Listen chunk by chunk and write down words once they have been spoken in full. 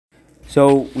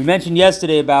So we mentioned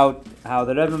yesterday about how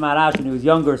the Rebbe Maharash, when he was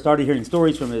younger, started hearing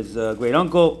stories from his great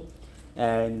uncle,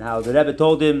 and how the Rebbe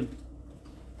told him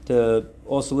to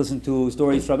also listen to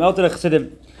stories from Elter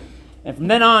Chassidim. And from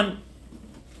then on,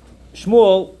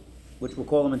 Shmuel, which we'll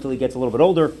call him until he gets a little bit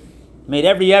older, made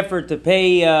every effort to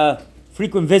pay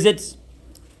frequent visits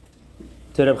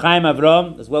to Reb Chaim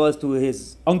Avram, as well as to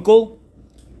his uncle,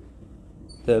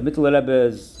 the Mittler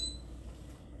Rebbe's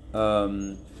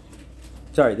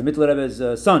the Mittler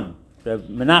Rebbe's son, Reb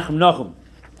Menachem Nachum.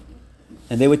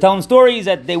 And they would tell him stories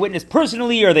that they witnessed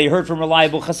personally or they heard from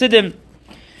reliable Chassidim.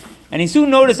 And he soon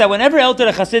noticed that whenever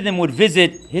Elter Chassidim would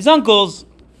visit his uncles,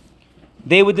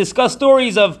 they would discuss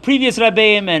stories of previous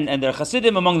Rabbeim and their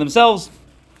Chassidim among themselves.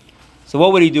 So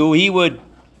what would he do? He would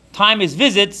time his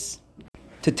visits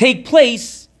to take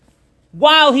place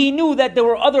while he knew that there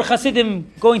were other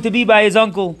Chassidim going to be by his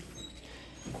uncle.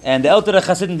 And the Elter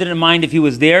Chassidim didn't mind if he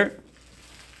was there.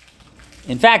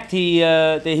 In fact, he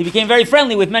became very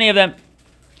friendly with many of them.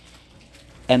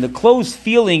 And the close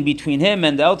feeling between him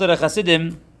and the Elter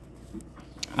Chassidim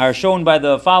are shown by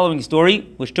the following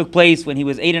story, which took place when he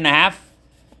was 8.5.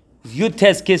 Yud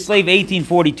Tes Kislev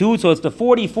 1842, so it's the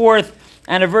 44th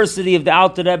anniversary of the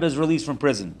Alter Rebbe's release from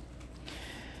prison.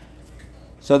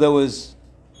 So they were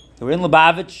in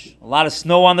Lubavitch, a lot of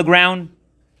snow on the ground,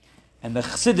 and the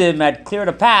Chassidim had cleared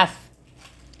a path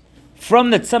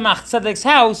from the Tzemach Tzedek's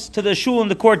house to the shul in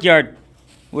the courtyard,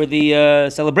 where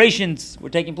the celebrations were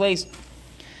taking place.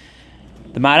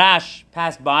 The Maharash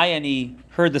passed by and he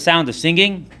heard the sound of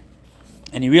singing,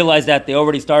 and he realized that they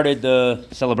already started the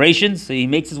celebrations, so he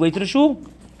makes his way to the shul.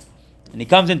 And he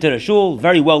comes into the shul,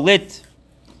 very well lit,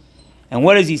 and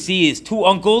what does he see? His two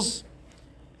uncles,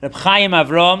 Reb Chaim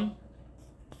Avram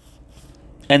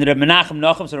and Reb Menachem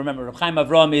Nachum. So remember, Reb Chaim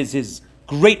Avram is his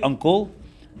great uncle,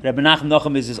 Reb Menachem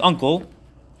Nachum is his uncle.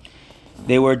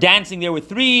 They were dancing there with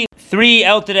three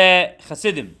Eltere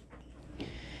Chassidim.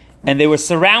 And they were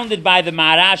surrounded by the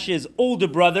Maharash's older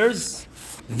brothers,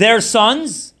 their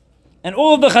sons, and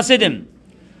all of the Chassidim,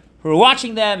 who were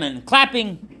watching them and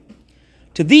clapping.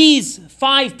 To these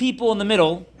 5 people in the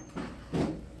middle,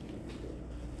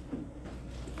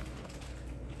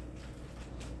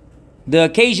 the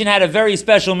occasion had a very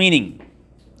special meaning,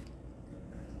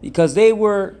 because they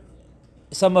were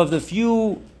some of the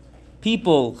few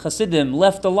people, Chassidim,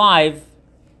 left alive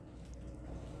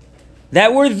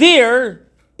that were there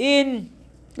in,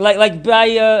 like by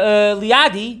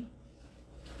Liadi,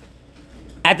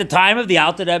 at the time of the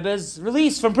Alter Rebbe's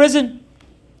release from prison.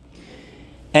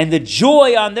 And the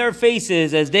joy on their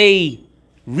faces as they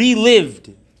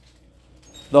relived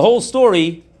the whole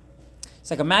story, it's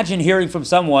like, imagine hearing from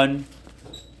someone,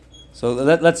 so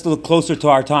let's look closer to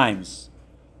our times,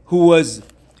 who was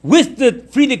with the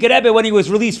Frierdiker Rebbe when he was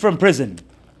released from prison.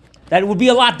 That would be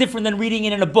a lot different than reading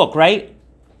it in a book, right?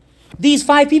 These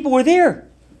 5 people were there.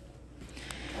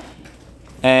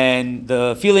 And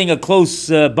the feeling a close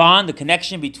bond, the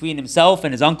connection between himself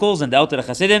and his uncles and the Elter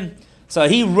Chassidim. So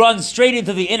he runs straight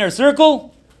into the inner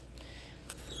circle,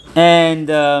 and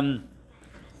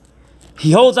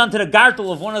he holds onto the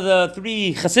gartel of one of the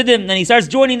 3 Chassidim, and he starts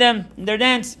joining them in their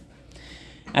dance.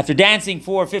 After dancing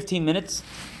for 15 minutes,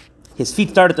 his feet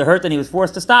started to hurt and he was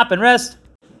forced to stop and rest.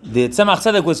 The Tzemach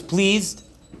Tzedek was pleased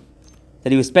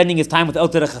that he was spending his time with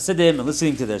Elter Chassidim and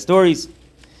listening to their stories.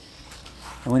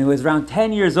 And when he was around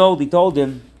 10 years old, he told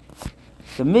him,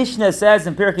 the Mishnah says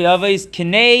in Pirkei Avos,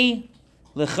 Kinei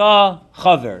Lecha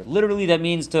Chaver. Literally that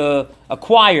means to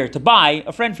acquire, to buy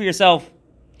a friend for yourself.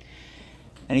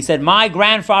 And he said, my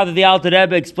grandfather, the Alter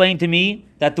Rebbe, explained to me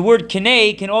that the word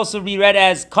Kinei can also be read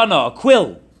as kana, a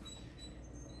quill.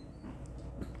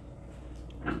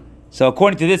 So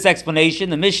according to this explanation,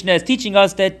 the Mishnah is teaching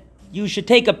us that you should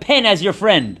take a pen as your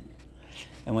friend.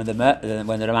 And when the Rebbe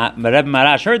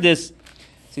Maharash heard this,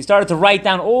 so he started to write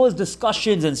down all his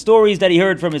discussions and stories that he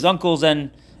heard from his uncles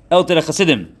and Elter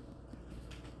Chassidim.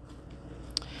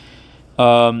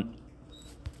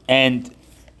 And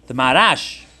the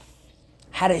Maharash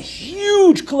had a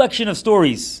huge collection of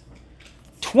stories.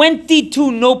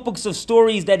 22 notebooks of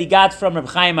stories that he got from Reb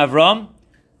Chaim Avram.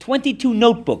 22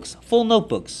 notebooks, full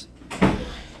notebooks.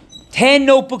 10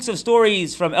 notebooks of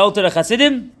stories from Elter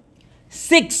Chassidim.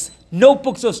 6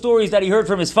 notebooks of stories that he heard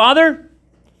from his father.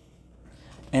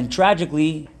 And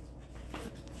tragically,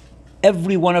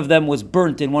 every one of them was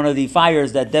burnt in one of the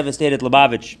fires that devastated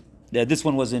Lubavitch. This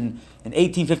one was in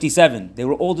 1857. They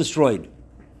were all destroyed.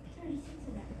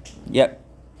 Yep.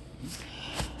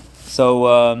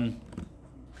 So,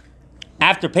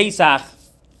 after Pesach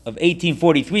of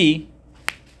 1843,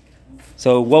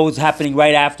 so what was happening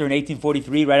right after in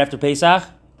 1843, right after Pesach?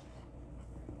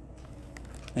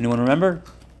 Anyone remember?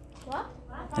 What?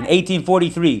 In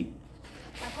 1843.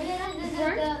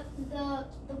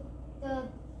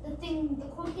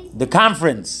 The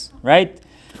conference, right?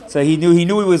 So he knew he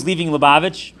was leaving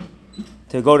Lubavitch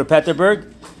to go to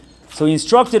Petersburg. So he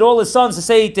instructed all his sons to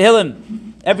say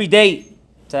Tehillim every day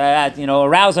to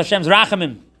arouse Hashem's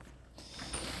rachamim.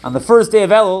 On the first day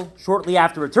of Elul, shortly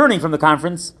after returning from the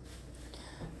conference,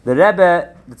 the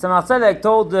Rebbe, the Tzemach Tzedek,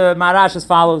 told Maharash as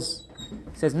follows.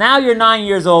 He says, now you're 9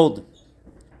 years old.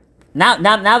 Now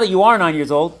that you are 9 years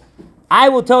old, I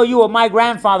will tell you what my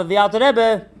grandfather, the Alter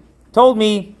Rebbe, told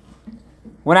me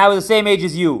when I was the same age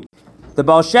as you. The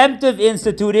Baal Shem Tov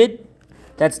instituted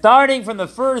that starting from the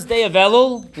first day of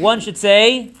Elul, one should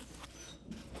say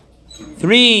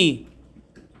 3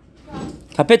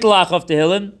 kapitelach of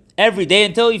Tehillim every day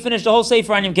until you finish the whole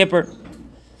Sefer on Yom Kippur.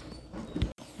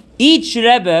 Each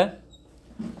Rebbe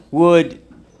would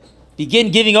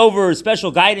begin giving over special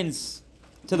guidance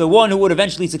to the one who would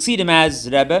eventually succeed him as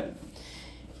Rebbe.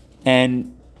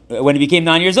 And when he became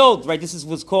 9 years old, right, this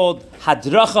was called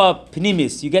Hadracha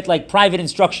Pnimis. You get like private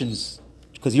instructions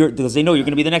because they know you're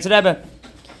going to be the next Rebbe.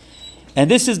 And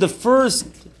this is the first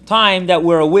time that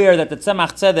we're aware that the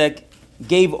Tzemach Tzedek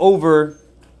gave over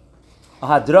a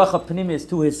Hadracha Pnimis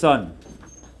to his son.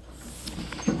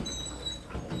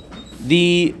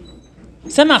 The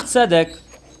Tzemach Tzedek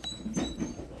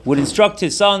would instruct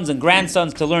his sons and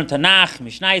grandsons to learn Tanakh,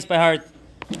 Mishnayos by heart,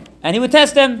 and he would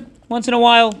test them once in a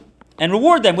while and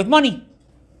reward them with money.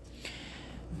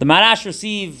 The Maharash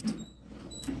received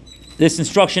this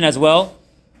instruction as well,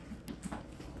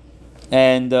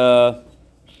 and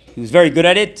he was very good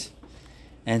at it,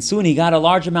 and soon he got a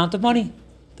large amount of money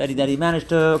that he managed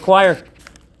to acquire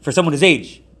for someone his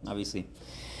age, obviously.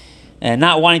 And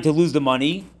not wanting to lose the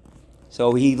money,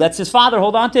 so he lets his father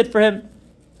hold on to it for him.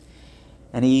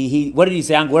 And he what did he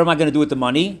say? What am I going to do with the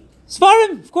money?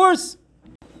 Svarim, of course.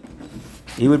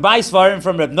 He would buy Svarim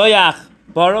from Rebbe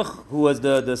Baruch, who was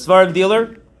the Svarim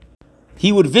dealer.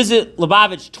 He would visit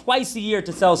Lubavitch twice a year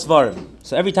to sell Svarim.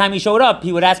 So every time he showed up,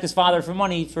 he would ask his father for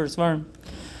money for Svarim.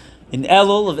 In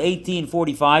Elul of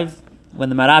 1845, when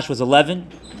the Maharash was 11,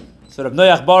 so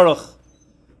Rebbe Baruch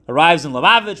arrives in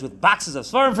Lubavitch with boxes of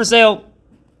Svarim for sale.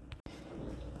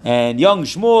 And young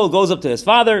Shmuel goes up to his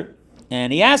father,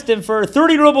 and he asked him for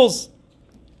 30 rubles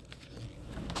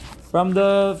from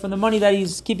the money that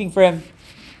he's keeping for him.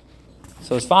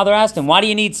 So his father asked him, why do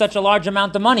you need such a large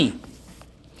amount of money?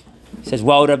 He says,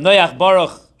 well, Reb Noach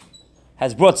Baruch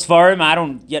has brought Svarim I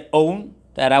don't yet own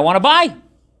that I want to buy.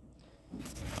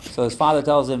 So his father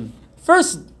tells him,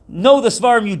 first know the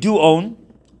Svarim you do own.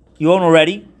 You own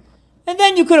already. And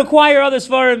then you could acquire other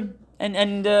Svarim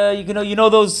and you know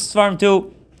those Svarim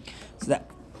too. So that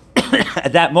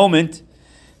at that moment,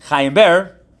 Chaim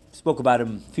Ber spoke about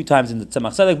him a few times in the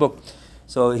Tzemach Tzedek book.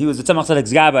 So he was the Tzemach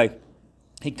Tzedek's gabbai.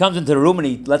 He comes into the room and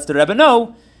he lets the Rebbe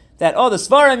know that the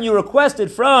Svarim you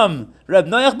requested from Reb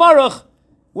Noach Baruch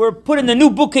were put in the new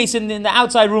bookcase in the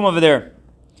outside room over there.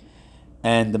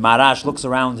 And the Maharash looks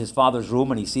around his father's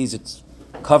room and he sees it's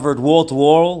covered wall to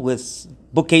wall with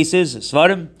bookcases,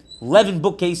 Svarim, 11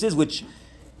 bookcases, which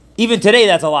even today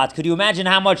that's a lot. Could you imagine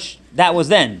how much that was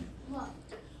then?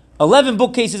 11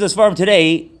 bookcases as far as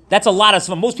today, that's a lot of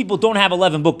Svarim. Most people don't have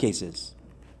 11 bookcases.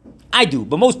 I do,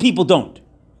 but most people don't,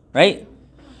 right?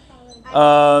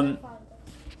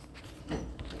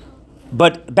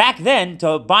 But back then,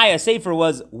 to buy a sefer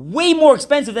was way more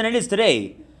expensive than it is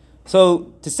today.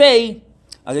 So to say,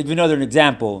 I'll give you another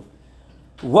example.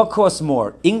 What costs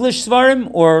more, English Svarim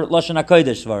or Lashon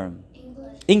HaKodesh Svarim?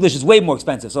 English is way more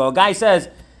expensive. So a guy says,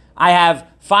 I have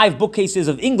 5 bookcases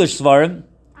of English Svarim.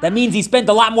 That means he spent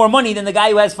a lot more money than the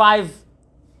guy who has 5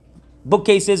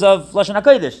 bookcases of Lashon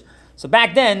HaKodesh. So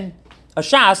back then, a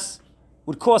Shas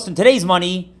would cost in today's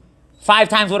money 5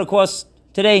 times what it costs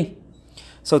today.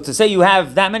 So to say you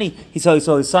have that many, so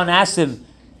his son asked him,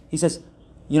 he says,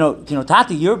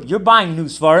 Tati, you're buying new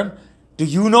Svarim. Do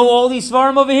you know all these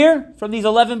Svarim over here from these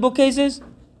 11 bookcases?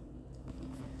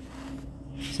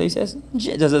 So he says,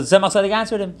 does the Tzemach Tzedek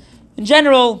answer him? In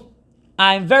general,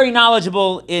 I'm very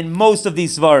knowledgeable in most of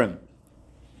these Svarim.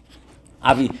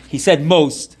 He said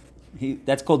most.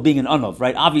 That's called being an Anov,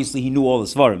 right? Obviously, he knew all the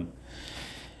Svarim.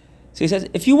 So he says,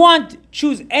 if you want,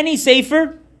 choose any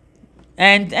Sefer,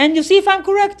 and you'll see if I'm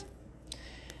correct.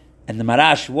 And the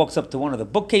Maharash walks up to one of the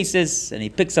bookcases, and he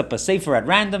picks up a Sefer at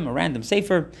random, a random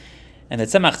Sefer. And the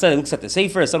Tzemach Tzedek looks at the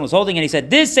Sefer his son was holding, and he said,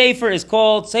 this Sefer is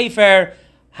called Sefer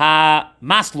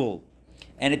HaMaslul.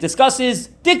 And it discusses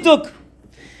Dikduk.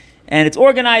 And it's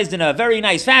organized in a very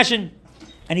nice fashion.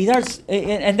 And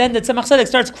then the Tzemach Tzedek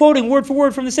starts quoting word for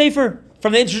word from the Sefer,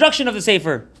 from the introduction of the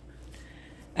Sefer.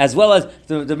 as well as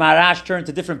the Maharash turned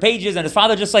to different pages, and his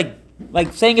father just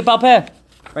like saying it Baal Peh.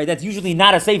 Right? That's usually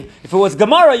not a sefer. If it was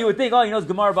Gemara, you would think, oh, he knows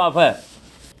Gemara Baal Peh.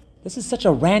 This is such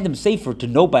a random sefer to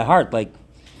know by heart.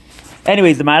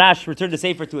 Anyways, the Maharash returned the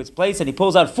sefer to its place, and he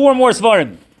pulls out 4 more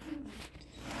svarim.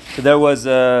 So there was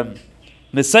Meseides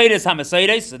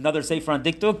HaMeseides, another sefer on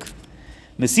Diktuk.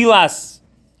 Mesilas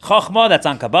Chochma, that's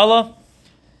on Kabbalah.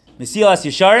 Mesilas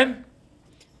Yesharim.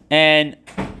 And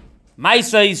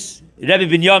Maisais Rebbe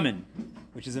Binyamin,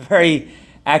 which is a very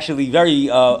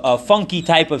funky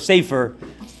type of sefer.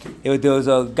 There was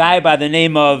a guy by the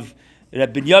name of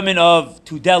Rebbe Binyamin of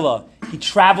Tudela. He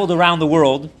traveled around the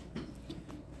world.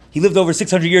 He lived over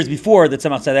 600 years before the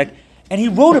Tzemach Tzedek, and he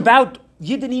wrote about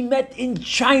Yidden he met in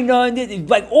China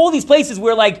and all these places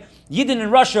where Yidden in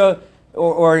Russia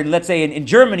or let's say in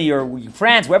Germany or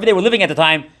France, wherever they were living at the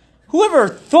time. Whoever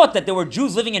thought that there were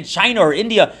Jews living in China or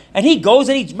India? And he goes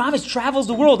and he travels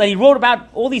the world, and he wrote about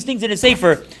all these things in his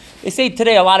sefer. They say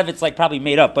today a lot of it's probably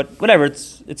made up, but whatever.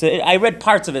 I read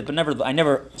parts of it, but I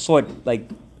never saw it.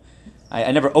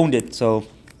 I never owned it. So,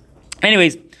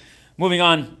 anyways, moving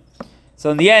on. So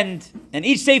in the end, and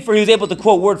each sefer he was able to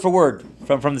quote word for word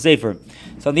from the sefer.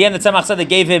 So in the end, the Tzemach Tzedek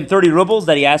gave him 30 rubles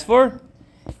that he asked for,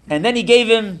 and then he gave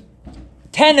him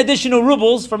 10 additional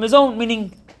rubles from his own,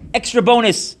 meaning extra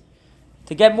bonus,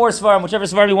 to get more svarim, whichever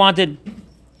svarim he wanted.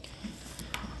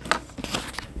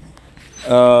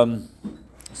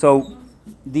 So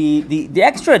the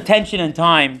extra attention and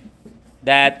time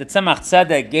that the Tzemach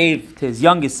Tzedek gave to his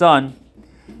youngest son,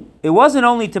 it wasn't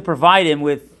only to provide him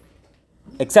with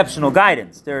exceptional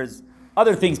guidance. There's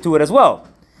other things to it as well.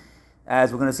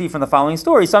 As we're going to see from the following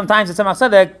story, sometimes the Tzemach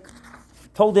Tzedek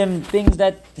told him things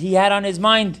that he had on his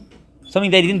mind,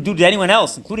 something that he didn't do to anyone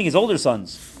else, including his older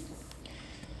sons.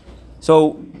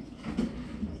 So,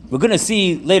 we're going to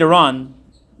see later on,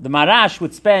 the Maharash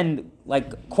would spend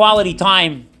quality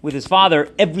time with his father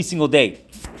every single day.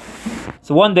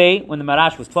 So one day, when the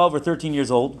Maharash was 12 or 13 years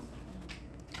old,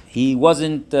 he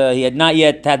had not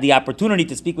yet had the opportunity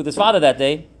to speak with his father that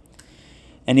day,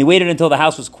 and he waited until the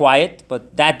house was quiet,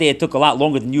 but that day it took a lot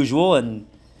longer than usual, and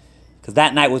because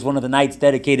that night was one of the nights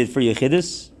dedicated for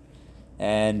Yechidus,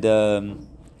 and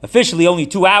officially only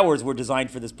 2 hours were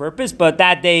designed for this purpose, but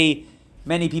that day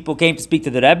many people came to speak to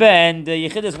the Rebbe, and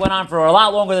Yechidus went on for a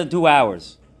lot longer than 2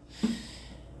 hours.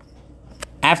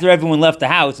 After everyone left the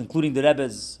house, including the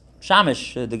Rebbe's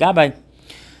Shamish, the Gabbai,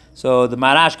 so the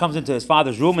Maharash comes into his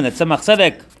father's room, and the Tzemach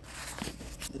Tzedek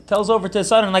tells over to his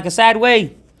son in a sad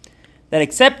way that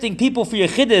accepting people for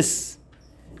Yechidus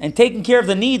and taking care of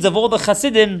the needs of all the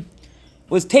Chassidim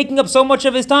was taking up so much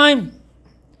of his time.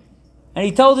 And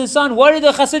he told his son, what do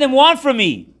the Chassidim want from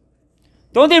me?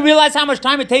 Don't they realize how much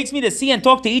time it takes me to see and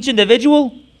talk to each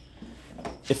individual?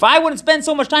 If I wouldn't spend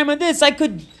so much time on this, I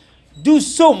could do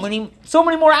so many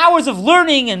more hours of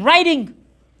learning and writing.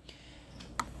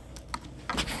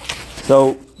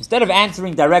 So instead of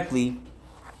answering directly,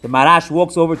 the Maharash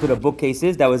walks over to the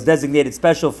bookcases that was designated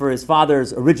special for his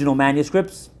father's original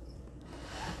manuscripts.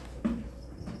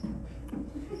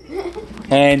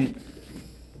 And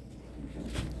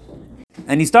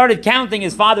he started counting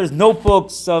his father's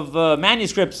notebooks of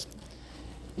manuscripts.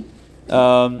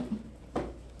 The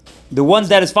ones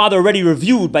that his father already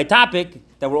reviewed by topic,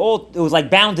 it was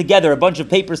bound together, a bunch of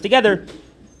papers together,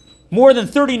 more than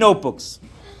 30 notebooks.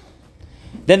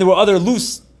 Then there were other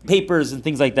loose papers and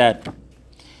things like that.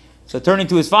 So turning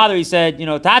to his father, he said,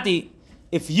 Tati,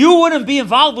 if you wouldn't be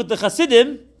involved with the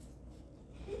Chassidim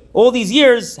all these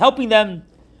years, helping them,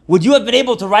 would you have been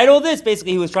able to write all this?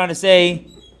 Basically, he was trying to say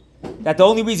that the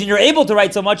only reason you're able to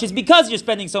write so much is because you're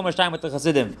spending so much time with the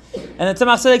Chassidim. And the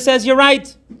Tzemach Tzedek says, you're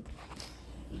right.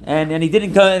 And the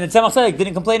Tzemach Tzedek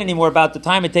didn't complain anymore about the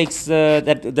time it takes that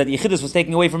Yechidus was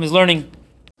taking away from his learning.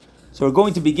 So we're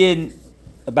going to begin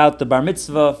about the bar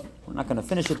mitzvah. We're not going to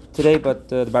finish it today, but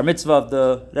the bar mitzvah of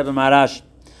the Rebbe Maharash.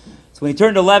 So when he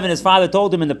turned 11, his father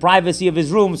told him in the privacy of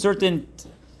his room, certain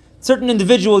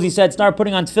individuals, he said, start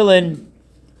putting on tefillin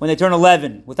when they turn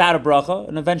 11 without a bracha,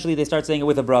 and eventually they start saying it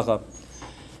with a bracha.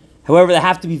 However, they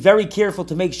have to be very careful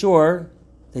to make sure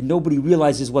that nobody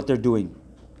realizes what they're doing.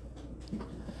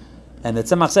 And the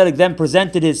Tzemach Tzedek then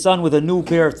presented his son with a new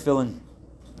pair of tefillin.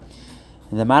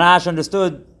 And the Maharash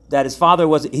understood that his father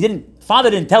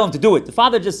didn't tell him to do it. The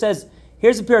father just says,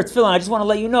 here's a pair of tefillin. I just want to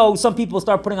let you know, some people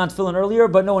start putting on tefillin earlier,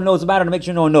 but no one knows about it, to make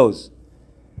sure no one knows.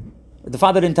 The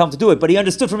father didn't tell him to do it, but he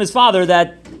understood from his father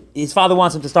that his father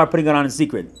wants him to start putting it on in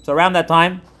secret. So around that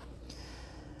time,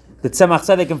 the Tzemach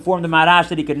Tzedek informed the Maharash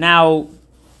that he could now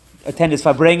attend his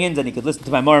Farbrengens and he could listen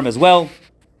to my Marim as well.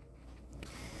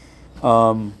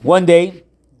 One day,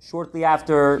 shortly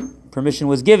after permission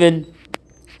was given,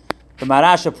 the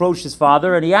Maharash approached his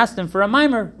father and he asked him for a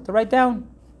mimer to write down.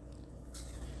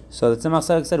 So the Tzemach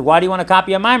Tzedek said, why do you want to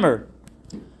copy a mimer?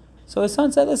 So his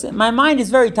son said, listen, my mind is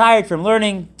very tired from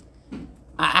learning.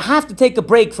 I have to take a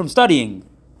break from studying.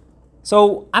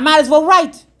 So I might as well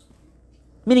write.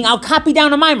 Meaning I'll copy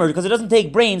down a mimer because it doesn't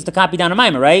take brains to copy down a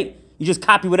mimer, right? You just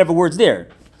copy whatever word's there.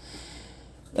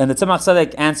 And the Tzemach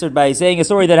Tzedek answered by saying a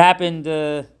story that happened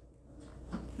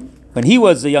when he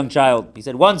was a young child. He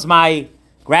said, once my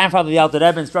grandfather, the Alter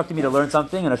Rebbe, instructed me to learn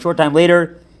something, and a short time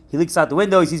later, he looks out the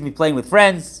window, he sees me playing with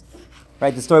friends.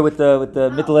 Right, the story with the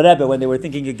Mittel Rebbe when they were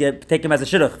thinking to take him as a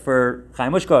shidduch for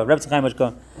Chaim Mushka, Rebbe Chaim Mushka.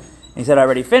 And he said, I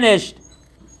already finished.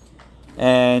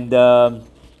 And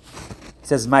he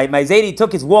says, my Zaidi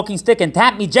took his walking stick and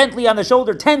tapped me gently on the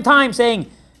shoulder 10 times, saying,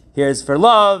 here's for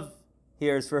love,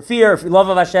 here's for fear, for love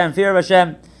of Hashem, fear of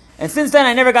Hashem. And since then,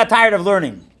 I never got tired of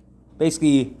learning.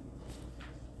 Basically,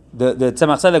 the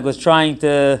Tzemach Tzedek was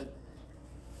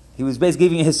he was basically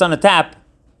giving his son a tap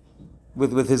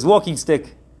with his walking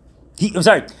stick. He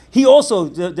also,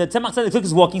 the Tzemach Tzedek took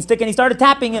his walking stick and he started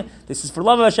tapping it. This is for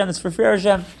love of Hashem, this is for fear of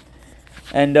Hashem.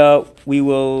 And we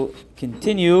will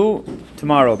continue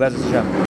tomorrow. B'ezras Hashem.